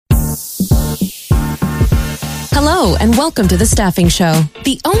Hello, and welcome to The Staffing Show,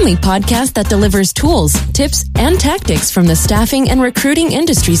 the only podcast that delivers tools, tips, and tactics from the staffing and recruiting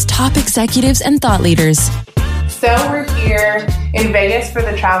industry's top executives and thought leaders. So we're here in Vegas for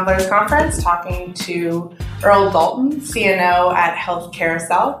the Travelers Conference talking to Earl Dalton, CNO at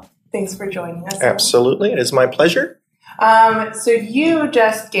Carousel. Thanks for joining us. Absolutely. It is my pleasure. So you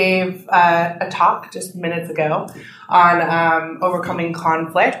just gave a talk just minutes ago on overcoming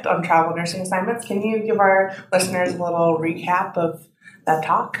conflict on travel nursing assignments. Can you give our listeners a little recap of that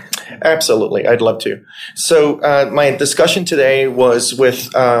talk? Absolutely. I'd love to. So my discussion today was with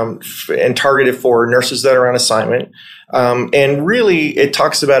and targeted for nurses that are on assignment. And really, it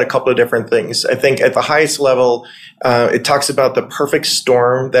talks about a couple of different things. I think at the highest level, it talks about the perfect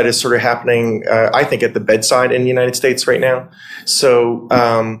storm that is sort of happening, I think, at the bedside in the United States right now. So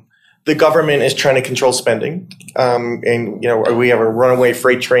the government is trying to control spending. And, we have a runaway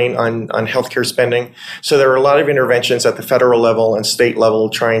freight train on healthcare spending. So there are a lot of interventions at the federal level and state level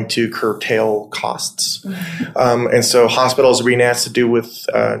trying to curtail costs. Mm-hmm. And so hospitals are being asked to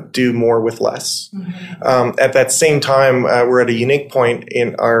do more with less. Mm-hmm. At that same time, we're at a unique point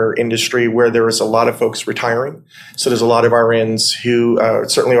in our industry where there is a lot of folks retiring. So there's a lot of RNs who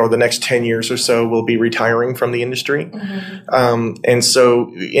certainly over the next 10 years or so will be retiring from the industry. Mm-hmm. And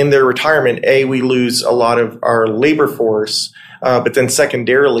so in their retirement, we lose a lot of our labor force, but then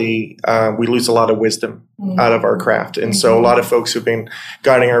secondarily, we lose a lot of wisdom out of our craft. And so a lot of folks who've been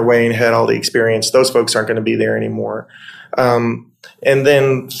guiding our way and had all the experience, those folks aren't going to be there anymore. And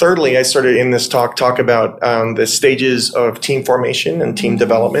then thirdly, I started in this talk about the stages of team formation and team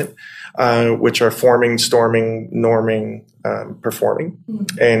development, which are forming, storming, norming, performing.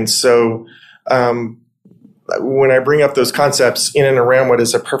 And so when I bring up those concepts in and around what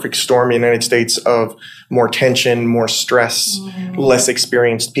is a perfect storm in the United States of more tension, more stress, less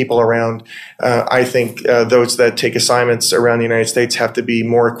experienced people around, I think those that take assignments around the United States have to be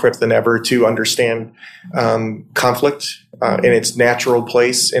more equipped than ever to understand conflict in its natural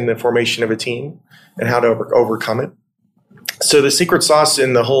place in the formation of a team and how to overcome it. So the secret sauce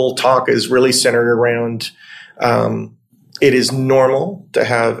in the whole talk is really centered around it is normal to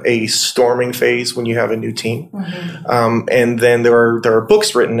have a storming phase when you have a new team. Mm-hmm. And then there are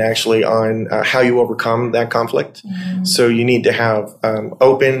books written actually on how you overcome that conflict. Mm-hmm. So you need to have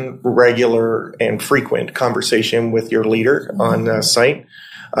open, regular, and frequent conversation with your leader on site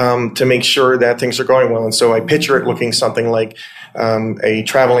to make sure that things are going well. And so I picture it looking something like a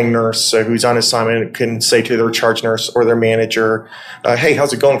traveling nurse who's on assignment can say to their charge nurse or their manager, "Hey,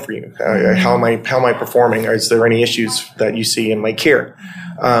 how's it going for you? How am I performing? Is there any issues that you see in my care?"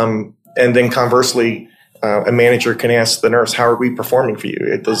 And then conversely, a manager can ask the nurse, "How are we performing for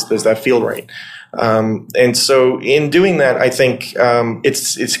you? Does that feel right?" And so in doing that, I think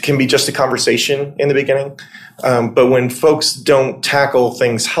it can be just a conversation in the beginning. But when folks don't tackle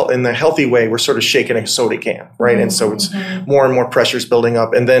things in the healthy way, we're sort of shaking a soda can, right? Mm-hmm. And so it's more and more pressures building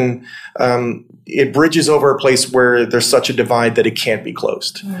up. And then it bridges over a place where there's such a divide that it can't be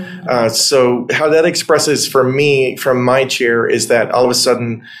closed. Mm-hmm. So how that expresses for me from my chair is that all of a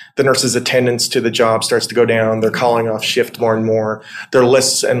sudden the nurse's attendance to the job starts to go down. They're calling off shift more and more. They're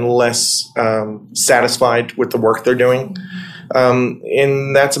less and less satisfied with the work they're doing.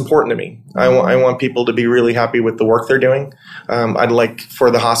 And that's important to me. I want people to be really happy with the work they're doing. I'd like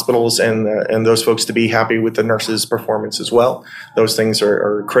for the hospitals and those folks to be happy with the nurses' performance as well. Those things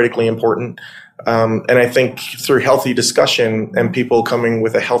are critically important. And I think through healthy discussion and people coming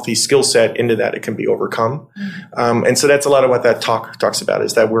with a healthy skill set into that, it can be overcome. And so that's a lot of what that talk talks about,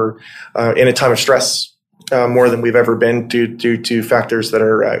 is that we're in a time of stress. More than we've ever been due to factors that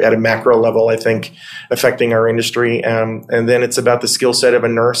are at a macro level, I think, affecting our industry. And then it's about the skill set of a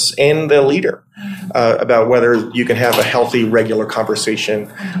nurse and the leader about whether you can have a healthy, regular conversation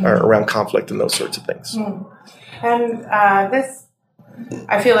around conflict and those sorts of things. And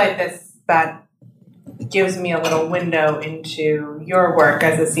I feel like that gives me a little window into your work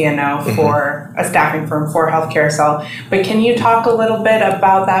as a CNO for a staffing firm for Carousel. But can you talk a little bit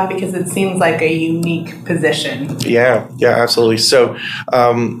about that? Because it seems like a unique position. Yeah, absolutely. So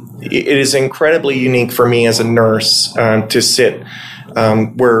it is incredibly unique for me as a nurse to sit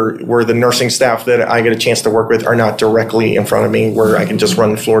where the nursing staff that I get a chance to work with are not directly in front of me, where I can just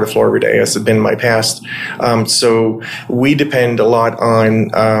run floor to floor every day, as has been in my past. So we depend a lot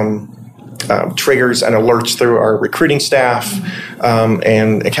on triggers and alerts through our recruiting staff,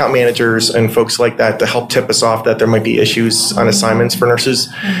 and account managers and folks like that to help tip us off that there might be issues on assignments for nurses.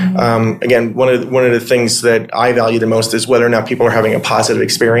 Again, one of the things that I value the most is whether or not people are having a positive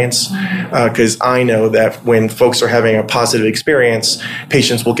experience, because I know that when folks are having a positive experience,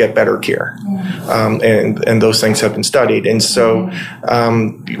 patients will get better care, and those things have been studied. And so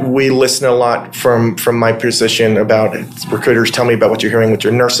we listen a lot from my position about recruiters. Tell me about what you're hearing with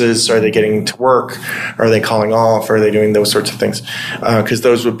your nurses. Are they getting to work? Are they calling off? Are they doing those sorts of things? Because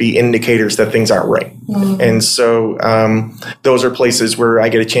those would be indicators that things aren't right. And so those are places where I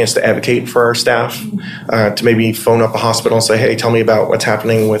get a chance to advocate for our staff, to maybe phone up a hospital and say, hey, tell me about what's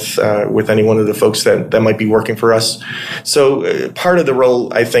happening with any one of the folks that might be working for us. So part of the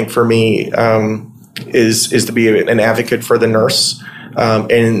role, I think, for me is to be an advocate for the nurse.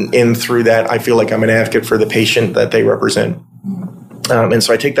 And through that, I feel like I'm an advocate for the patient that they represent. And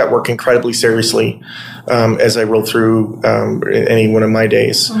so I take that work incredibly seriously as I roll through any one of my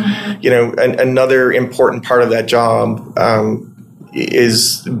days. Another important part of that job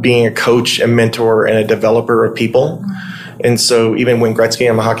is being a coach, a mentor, and a developer of people. And so even when Gretzky,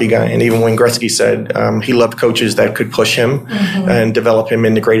 I'm a hockey guy, and even when Gretzky said he loved coaches that could push him and develop him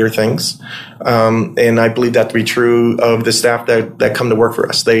into greater things. And I believe that to be true of the staff that come to work for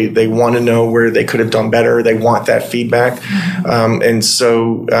us. They want to know where they could have done better. They want that feedback. And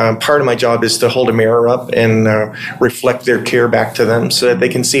so part of my job is to hold a mirror up and reflect their care back to them so that they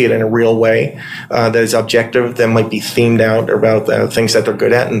can see it in a real way that is objective, that might be themed out about things that they're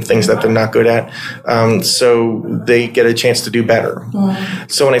good at and things that they're not good at. So they get a chance to do better.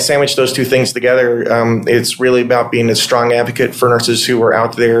 So when I sandwich those two things together, it's really about being a strong advocate for nurses who are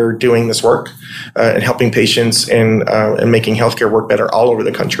out there doing this work and helping patients and making healthcare work better all over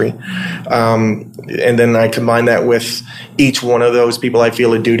the country. And then I combine that with each one of those people I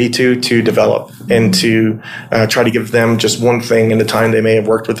feel a duty to develop and to try to give them just one thing in the time they may have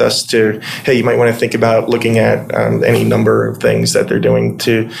worked with us to, hey, you might want to think about looking at any number of things that they're doing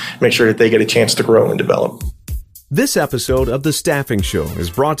to make sure that they get a chance to grow and develop. This episode of The Staffing Show is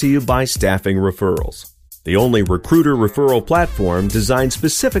brought to you by Staffing Referrals, the only recruiter referral platform designed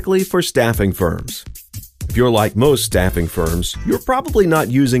specifically for staffing firms. If you're like most staffing firms, you're probably not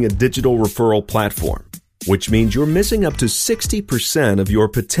using a digital referral platform, which means you're missing up to 60% of your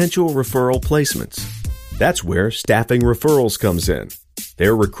potential referral placements. That's where Staffing Referrals comes in.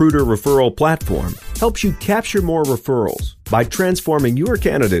 Their recruiter referral platform helps you capture more referrals by transforming your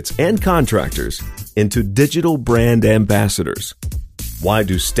candidates and contractors into digital brand ambassadors. Why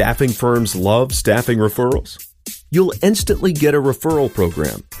do staffing firms love Staffing Referrals? You'll instantly get a referral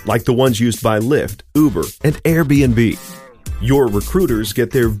program like the ones used by Lyft, Uber, and Airbnb. Your recruiters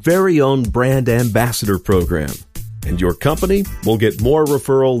get their very own brand ambassador program, and your company will get more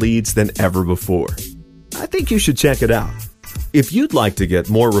referral leads than ever before. I think you should check it out. If you'd like to get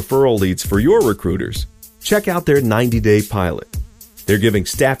more referral leads for your recruiters, check out their 90-day pilot. They're giving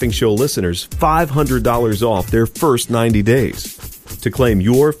Staffing Show listeners $500 off their first 90 days. To claim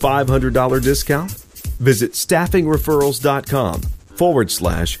your $500 discount, visit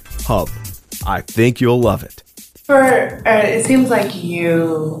staffingreferrals.com/hub. I think you'll love it. It seems like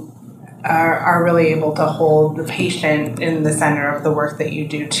you are really able to hold the patient in the center of the work that you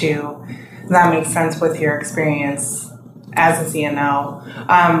do too. And that makes sense with your experience as a CNO.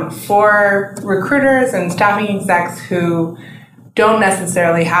 For recruiters and staffing execs who don't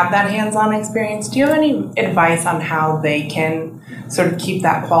necessarily have that hands-on experience, do you have any advice on how they can sort of keep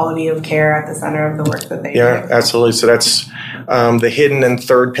that quality of care at the center of the work that they do? Yeah, absolutely. So that's the hidden and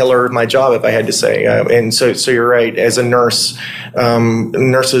third pillar of my job, if I had to say. And so you're right. As a nurse,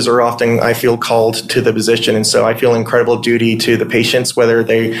 nurses are often, I feel, called to the position. And so I feel incredible duty to the patients, whether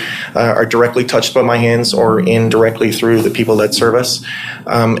they are directly touched by my hands or indirectly through the people that serve us.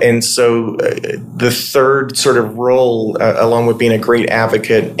 And so the third sort of role, along with being a great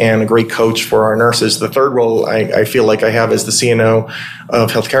advocate and a great coach for our nurses, the third role I feel like I have as the CNO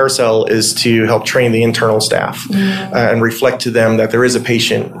of Health Carousel is to help train the internal staff and reflect to them that there is a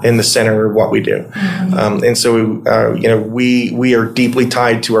patient in the center of what we do. And so, we are deeply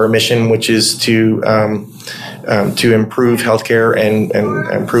tied to our mission, which is to improve healthcare and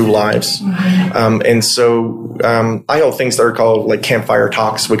improve lives. And so I hold things that are called like campfire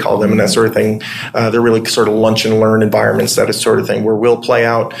talks, we call them, and that sort of thing. They're really sort of lunch and learn environments, that sort of thing, where we'll play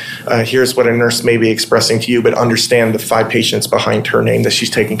out, here's what a nurse may be expressing to you, but understand the 5 patients behind her name that she's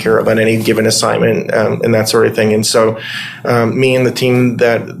taking care of on any given assignment, and that sort of thing. And so me and the team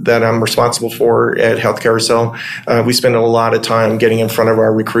that I'm responsible for at Health Carousel, we spend a lot of time getting in front of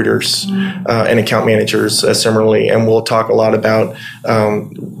our recruiters and account managers, similarly, and we'll talk a lot about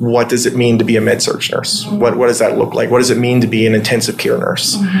what does it mean to be a med-surg nurse? What does that look like? What does it mean to be an intensive care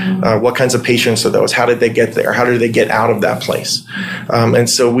nurse? What kinds of patients are those? How did they get there? How did they get out of that place? And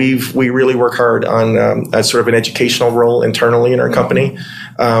so we really work hard on a sort of an educational role internally in our company.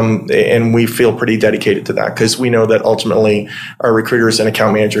 And we feel pretty dedicated to that because we know that ultimately our recruiters and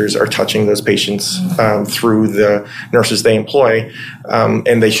account managers are touching those patients through the nurses they employ,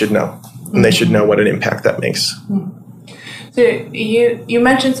 and they should know. And they should know what an impact that makes. So you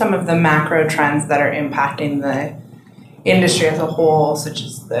mentioned some of the macro trends that are impacting the industry as a whole, such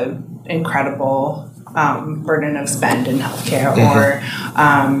as the incredible burden of spend in healthcare or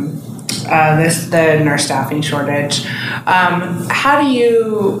the nurse staffing shortage. How do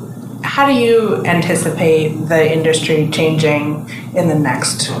you anticipate the industry changing in the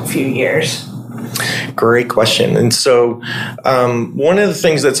next few years? Great question. And so one of the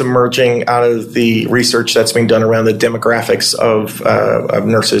things that's emerging out of the research that's being done around the demographics of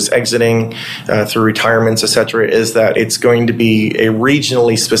nurses exiting through retirements, et cetera, is that it's going to be a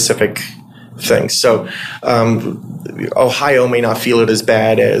regionally specific thing. So Ohio may not feel it as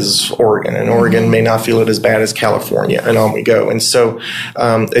bad as Oregon, and Oregon may not feel it as bad as California, and on we go. And so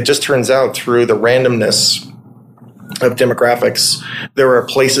it just turns out through the randomness of demographics, there are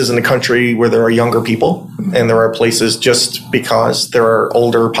places in the country where there are younger people, and there are places just because there are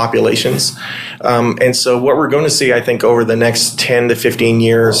older populations. And so what we're going to see, I think, over the next 10 to 15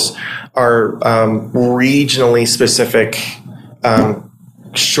 years are regionally specific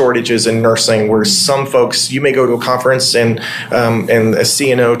shortages in nursing, where some folks, you may go to a conference and a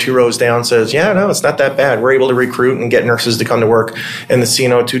CNO 2 rows down says, yeah, no, it's not that bad. We're able to recruit and get nurses to come to work. And the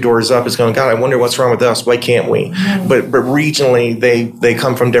CNO 2 doors up is going, God, I wonder what's wrong with us. Why can't we? But regionally, they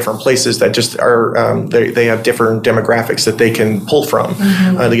come from different places that just are, they have different demographics that they can pull from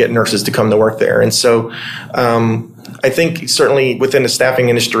to get nurses to come to work there. And so, I think certainly within the staffing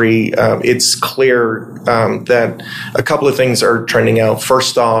industry, it's clear that a couple of things are trending out.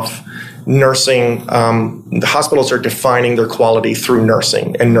 First off, nursing, the hospitals are defining their quality through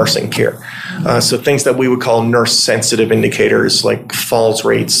nursing and nursing care. So things that we would call nurse-sensitive indicators like falls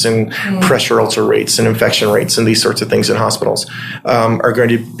rates and pressure ulcer rates and infection rates and these sorts of things in hospitals are going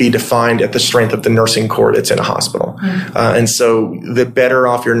to be defined at the strength of the nursing corps that's in a hospital. And so the better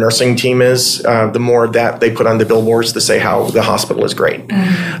off your nursing team is, the more that they put on the billboards to say how the hospital is great.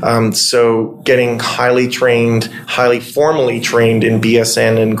 So getting highly trained, highly formally trained in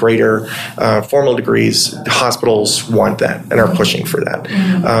BSN and greater formal degrees, hospitals want that and are pushing for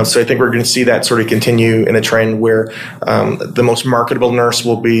that. So I think we're going to see that sort of continue in a trend where the most marketable nurse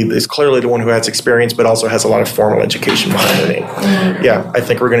is clearly the one who has experience, but also has a lot of formal education behind their name. Yeah, I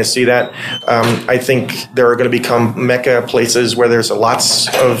think we're going to see that. I think there are going to become mecca places where there's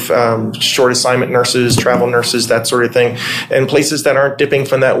lots of short assignment nurses, travel nurses, that sort of thing, and places that aren't dipping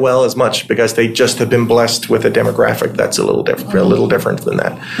from that well as much because they just have been blessed with a demographic that's a little different than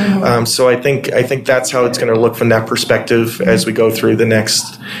that. So I think that's how it's going to look from that perspective as we go through the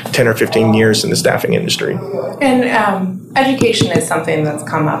next 10 or 15 years in the staffing industry. And education is something that's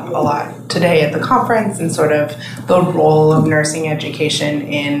come up a lot today at the conference, and sort of the role of nursing education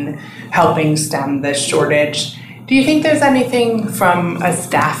in helping stem this shortage. Do you think there's anything from a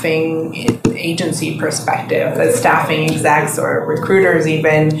staffing agency perspective that staffing execs or recruiters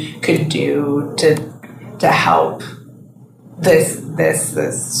even could do to help this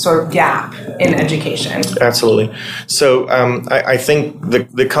sort of gap in education? Absolutely. So I think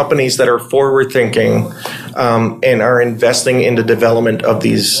the companies that are forward thinking and are investing in the development of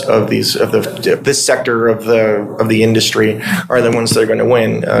this sector of the industry are the ones that are going to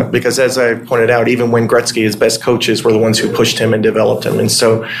win. Because as I pointed out, even when Gretzky, his best coaches were the ones who pushed him and developed him. And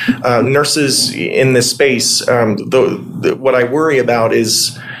so nurses in this space, what I worry about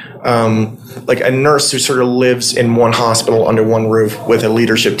is like a nurse who sort of lives in one hospital under one roof with a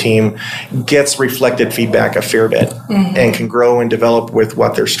leadership team gets reflected feedback a fair bit and can grow and develop with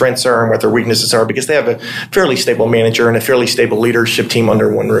what their strengths are and what their weaknesses are because they have a fairly stable manager and a fairly stable leadership team under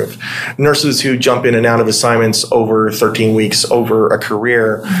one roof. Nurses who jump in and out of assignments over 13 weeks over a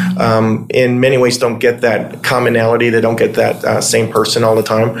career in many ways don't get that commonality. They don't get that same person all the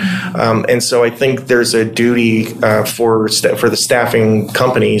time. And so I think there's a duty for the staffing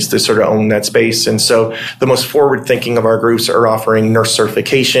companies to sort of own that that space. And so the most forward thinking of our groups are offering nurse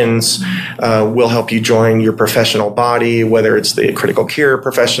certifications. We'll help you join your professional body, whether it's the critical care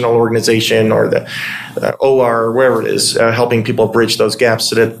professional organization or the OR or wherever it is, helping people bridge those gaps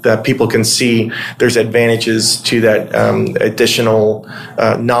so that people can see there's advantages to that additional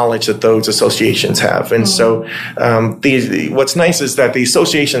knowledge that those associations have. And so what's nice is that the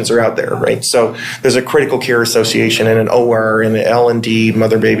associations are out there, right? So there's a critical care association and an OR and an L&D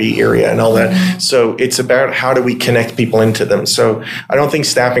mother-baby area and all that. So it's about how do we connect people into them. So I don't think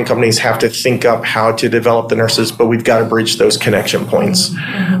staffing companies have to think up how to develop the nurses, but we've got to bridge those connection points.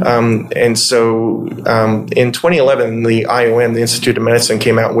 And so in 2011, the IOM, the Institute of Medicine,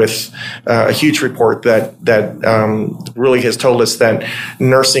 came out with a huge report that really has told us that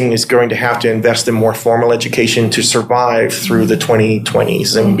nursing is going to have to invest in more formal education to survive through the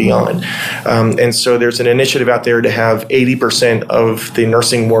 2020s and beyond. And so there's an initiative out there to have 80% of the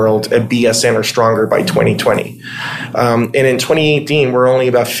nursing world a BSN or stronger by 2020. And in 2018, we're only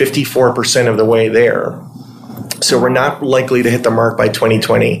about 54% of the way there. So we're not likely to hit the mark by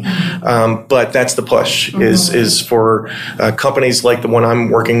 2020, but that's the push is for companies like the one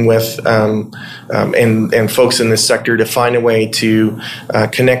I'm working with and folks in this sector to find a way to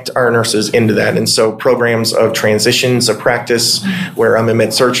connect our nurses into that. And so programs of transitions of practice where I'm a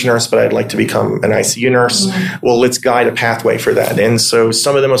med-surg nurse, but I'd like to become an ICU nurse. Well, let's guide a pathway for that. And so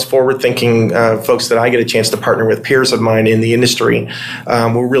some of the most forward-thinking folks that I get a chance to partner with, peers of mine in the industry,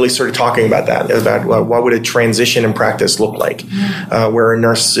 we're really sort of talking about that, about what would a transition in practice look like, where a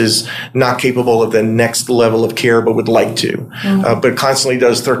nurse is not capable of the next level of care but would like to, but constantly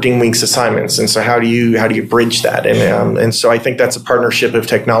does 13 weeks assignments. And so how do you bridge that? And so I think that's a partnership of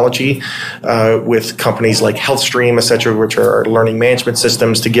technology with companies like HealthStream, et cetera, which are learning management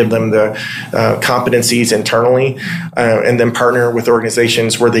systems to give them the competencies internally, and then partner with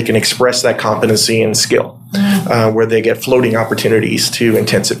organizations where they can express that competency and skill. Where they get floating opportunities to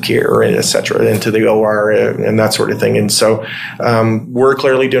intensive care, et cetera, into the OR and that sort of thing. And so we're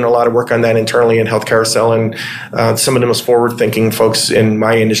clearly doing a lot of work on that internally in Health Carousel, and some of the most forward-thinking folks in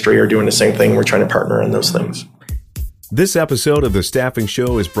my industry are doing the same thing. We're trying to partner on those things. This episode of The Staffing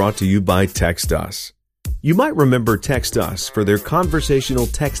Show is brought to you by Text Us. You might remember Text Us for their conversational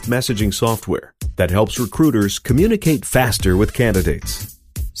text messaging software that helps recruiters communicate faster with candidates.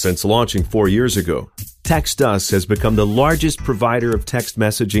 Since launching 4 years ago, Text Us has become the largest provider of text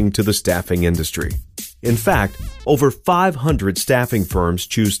messaging to the staffing industry. In fact, over 500 staffing firms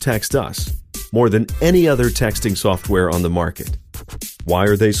choose Text Us, more than any other texting software on the market. Why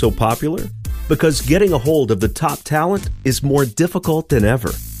are they so popular? Because getting a hold of the top talent is more difficult than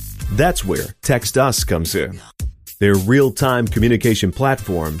ever. That's where Text Us comes in. Their real-time communication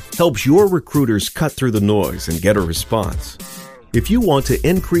platform helps your recruiters cut through the noise and get a response. If you want to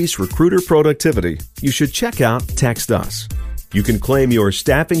increase recruiter productivity, you should check out Text Us. You can claim your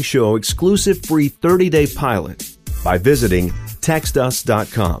Staffing Show exclusive free 30-day pilot by visiting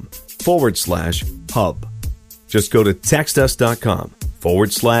textus.com/hub. Just go to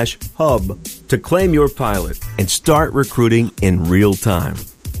textus.com/hub to claim your pilot and start recruiting in real time.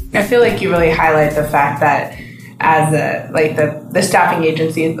 I feel like you really highlight the fact that as the staffing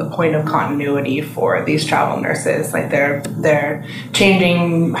agency is the point of continuity for these travel nurses. Like they're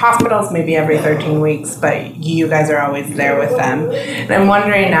changing hospitals maybe every 13 weeks, but you guys are always there with them. And I'm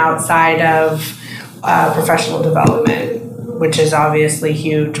wondering, outside of professional development, which is obviously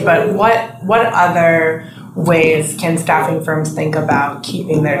huge, but what other ways can staffing firms think about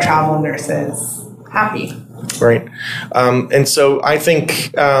keeping their travel nurses happy? Right. And so I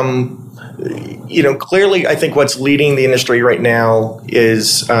think clearly, I think what's leading the industry right now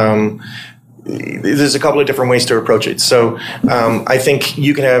is there's a couple of different ways to approach it. So I think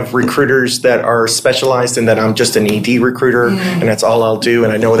you can have recruiters that are specialized in that I'm just an ED recruiter and that's all I'll do.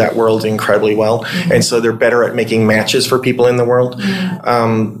 And I know that world incredibly well. And so they're better at making matches for people in the world.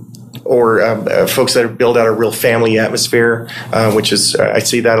 Or folks that have built out a real family atmosphere, which is, I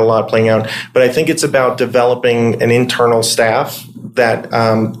see that a lot playing out. But I think it's about developing an internal staff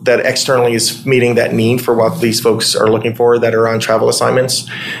that externally is meeting that need for what these folks are looking for that are on travel assignments.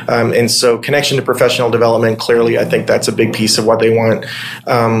 And so connection to professional development, clearly, I think that's a big piece of what they want.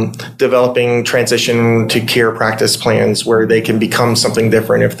 Developing transition to care practice plans where they can become something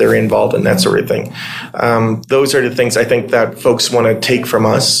different if they're involved in that sort of thing. Those are the things I think that folks want to take from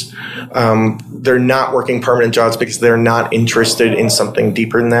us. they're not working permanent jobs because they're not interested in something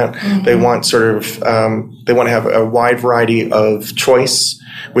deeper than that. Mm-hmm. They want they want to have a wide variety of choice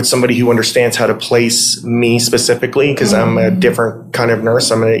with somebody who understands how to place me specifically, because I'm a different kind of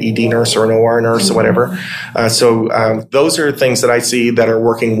nurse. I'm an ED nurse or an OR nurse or whatever. So those are things that I see that are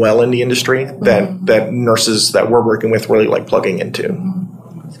working well in the industry that nurses that we're working with really like plugging into.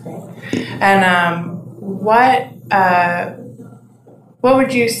 That's great. And what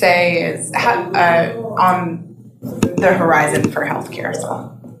would you say is on the horizon for Health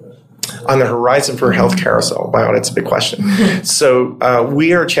Carousel? On the horizon for Health Carousel? Wow, that's a big question. So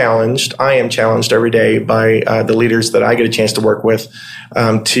we are challenged. I am challenged every day by the leaders that I get a chance to work with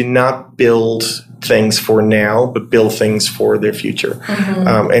to not build things for now, but build things for their future.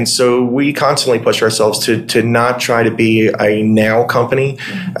 Mm-hmm. And so we constantly push ourselves to not try to be a now company.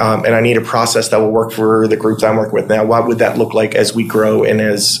 And I need a process that will work for the groups I'm working with now. What would that look like as we grow and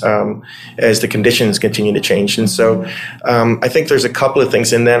as the conditions continue to change? And so I think there's a couple of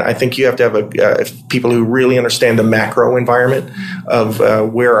things in that. I think you have to have people who really understand the macro environment of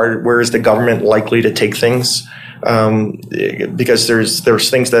where is the government likely to take things. Because there's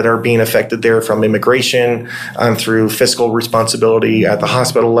things that are being affected there from immigration through fiscal responsibility at the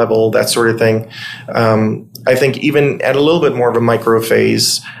hospital level, that sort of thing. I think even at a little bit more of a micro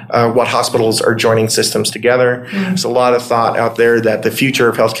phase, what hospitals are joining systems together. Mm-hmm. There's a lot of thought out there that the future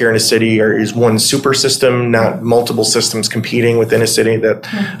of healthcare in a city is one super system, not multiple systems competing within a city. That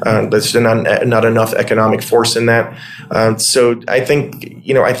there's not enough economic force in that. So I think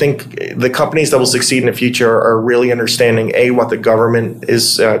the companies that will succeed in the future are really understanding what the government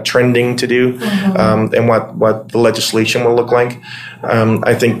is trending to do, and what the legislation will look like.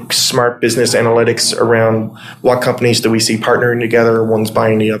 I think smart business analytics around what companies do we see partnering together, one's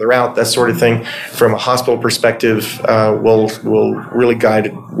buying the other out, that sort of thing, from a hospital perspective, will really guide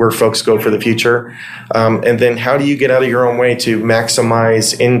where folks go for the future. And then how do you get out of your own way to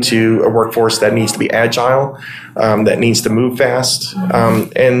maximize into a workforce that needs to be agile, that needs to move fast?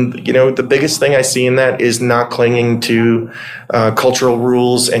 And the biggest thing I see in that is not clinging to cultural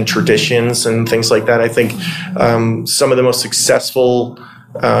rules and traditions and things like that. I think some of the most successful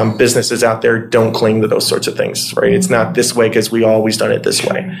businesses out there don't cling to those sorts of things, right? It's not this way because we always done it this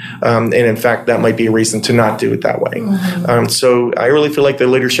way. And in fact, that might be a reason to not do it that way. So I really feel like the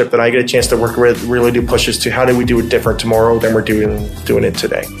leadership that I get a chance to work with really do push us to how do we do it different tomorrow than we're doing it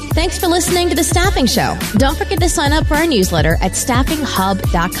today. Thanks for listening to The Staffing Show. Don't forget to sign up for our newsletter at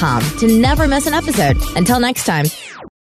staffinghub.com to never miss an episode. Until next time.